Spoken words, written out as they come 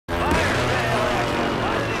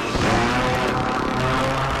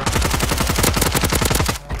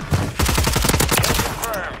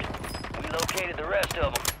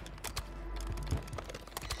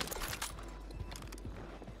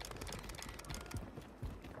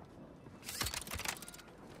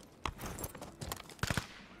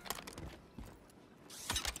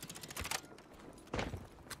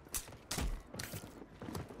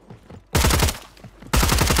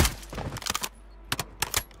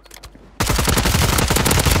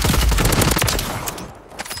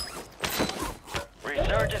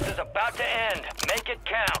about to end. Make it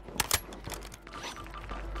count.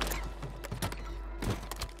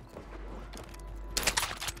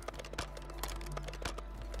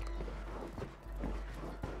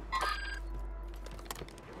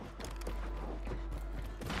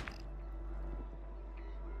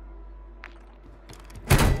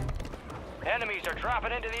 Enemies are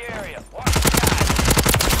dropping into the area. Watch the skies.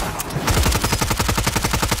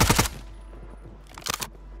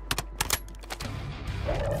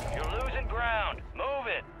 You're losing ground. Move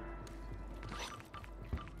it.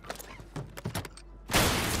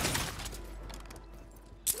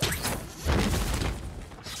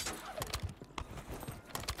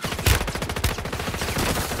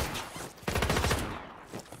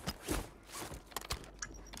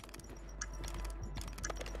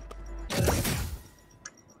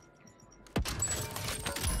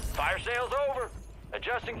 Fire sale's over.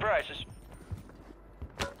 Adjusting prices.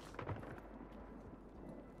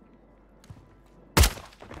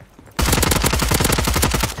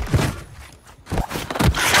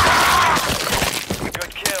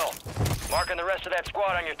 Good kill. Marking the rest of that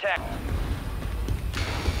squad on your tac.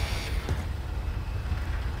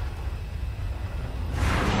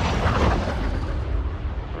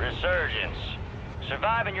 Resurgence.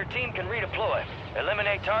 Survive and your team can redeploy.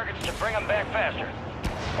 Eliminate targets to bring them back faster.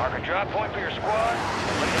 Mark a drop point for your squad.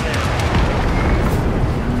 Look at this.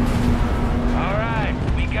 All right,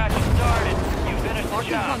 we got you started. You finished the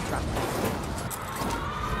job.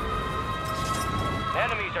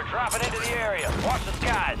 Enemies are dropping into the area. Watch the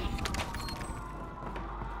skies.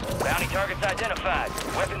 Bounty targets identified.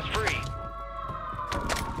 Weapons free.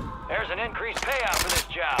 There's an increased payout for this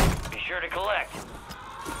job. Be sure to collect.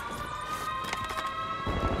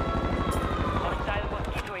 Hostile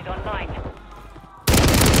mosquito is online.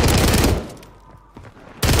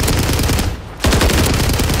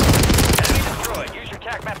 Use your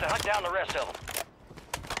tac map to hunt down the rest of them.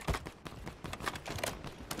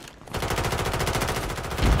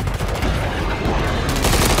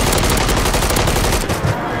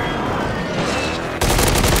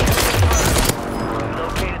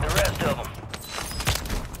 Located the rest of them.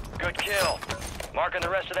 Good kill. Marking the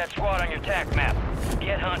rest of that squad on your tac map.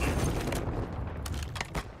 Get hunting.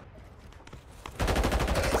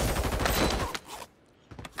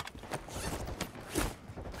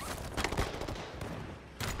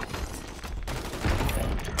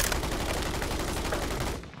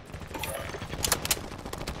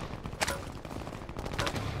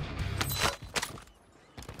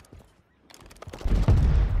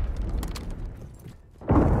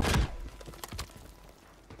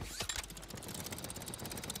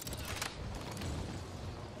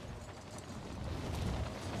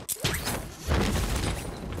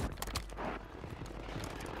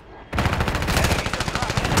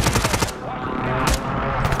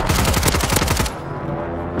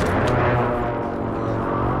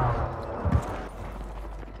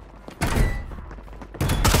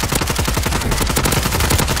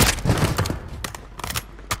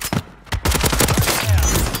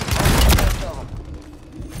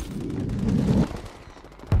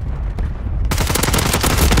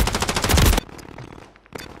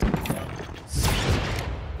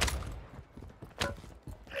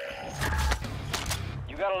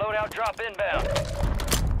 Got a loadout drop inbound.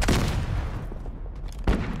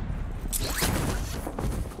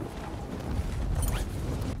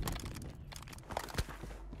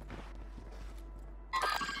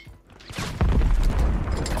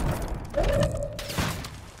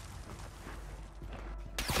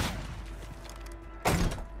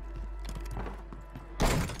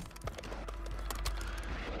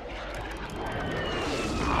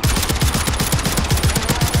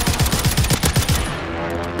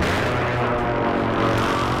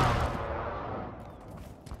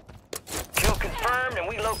 And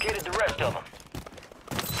we located the rest of them.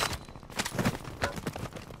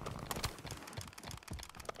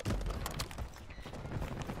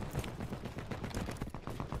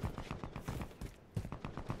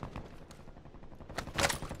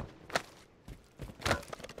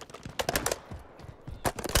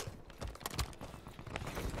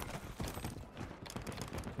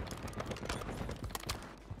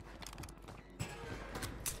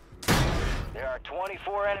 There are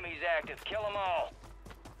 24 enemies active. Kill them all.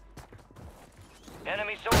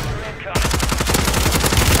 Enemy soldier incoming.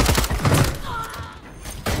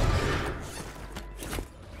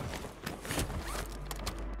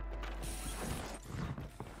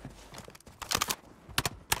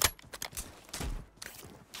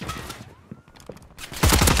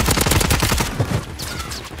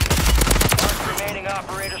 Mark remaining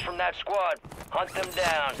operators from that squad. Hunt them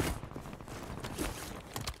down.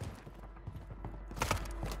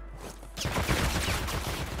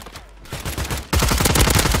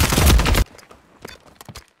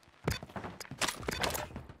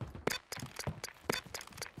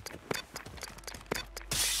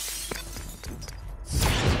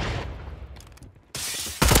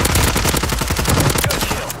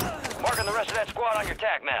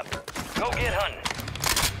 get hunting.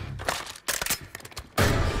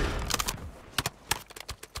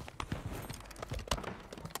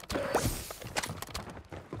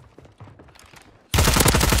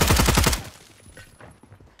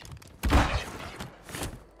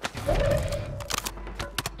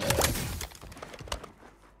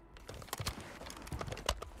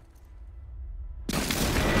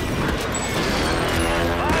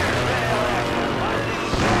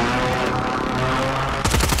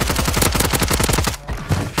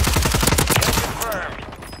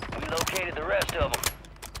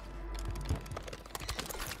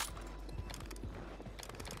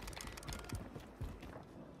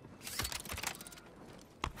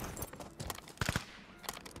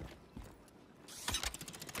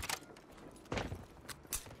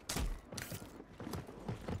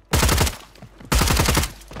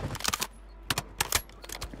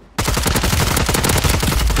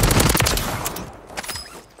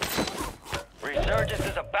 Resurgence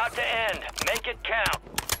is about to end. Make it count.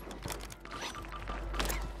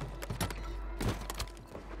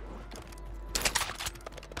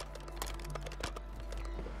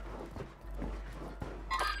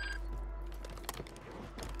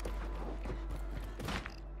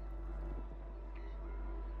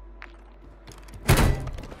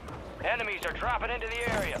 Enemies are dropping into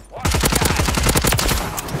the area. Watch the skies.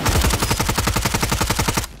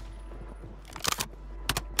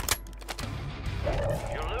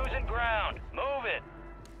 You're losing ground. Move it.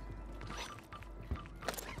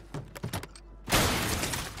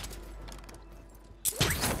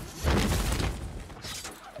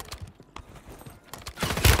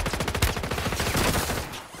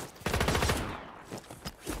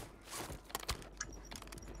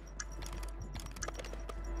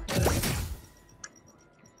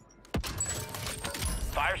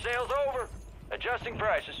 Fire sale's over. Adjusting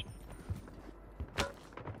prices.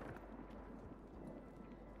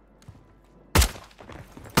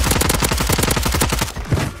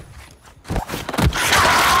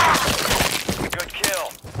 Good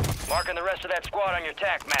kill. Marking the rest of that squad on your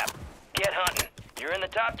TAC map. Get hunting. You're in the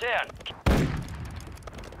top 10.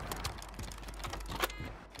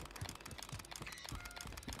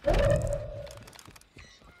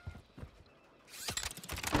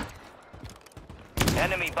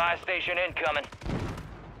 Enemy buy station incoming.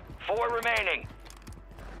 4 remaining.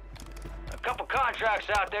 A couple contracts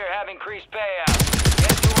out there have increased payouts. Get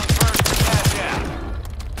to them first to cash out.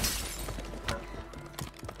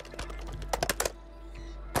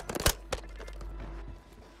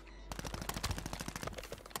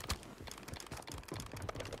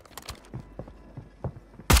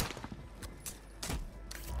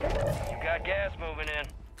 You got gas moving in.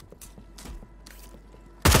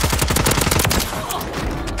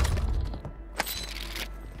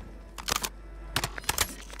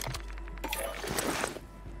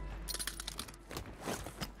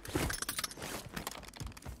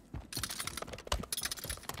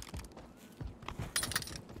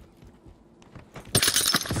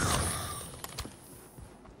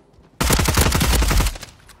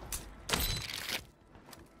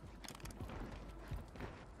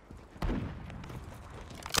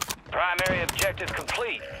 Primary objective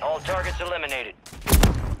complete. All targets eliminated.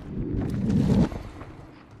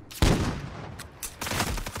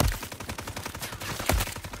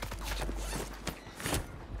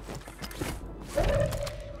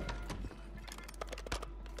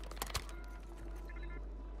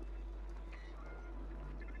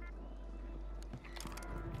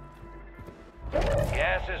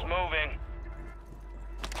 Gas is moving.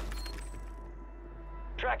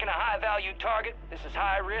 Tracking a high-value target. This is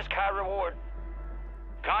high risk, high reward.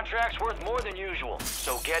 Contract's worth more than usual,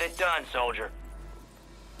 so get it done, soldier.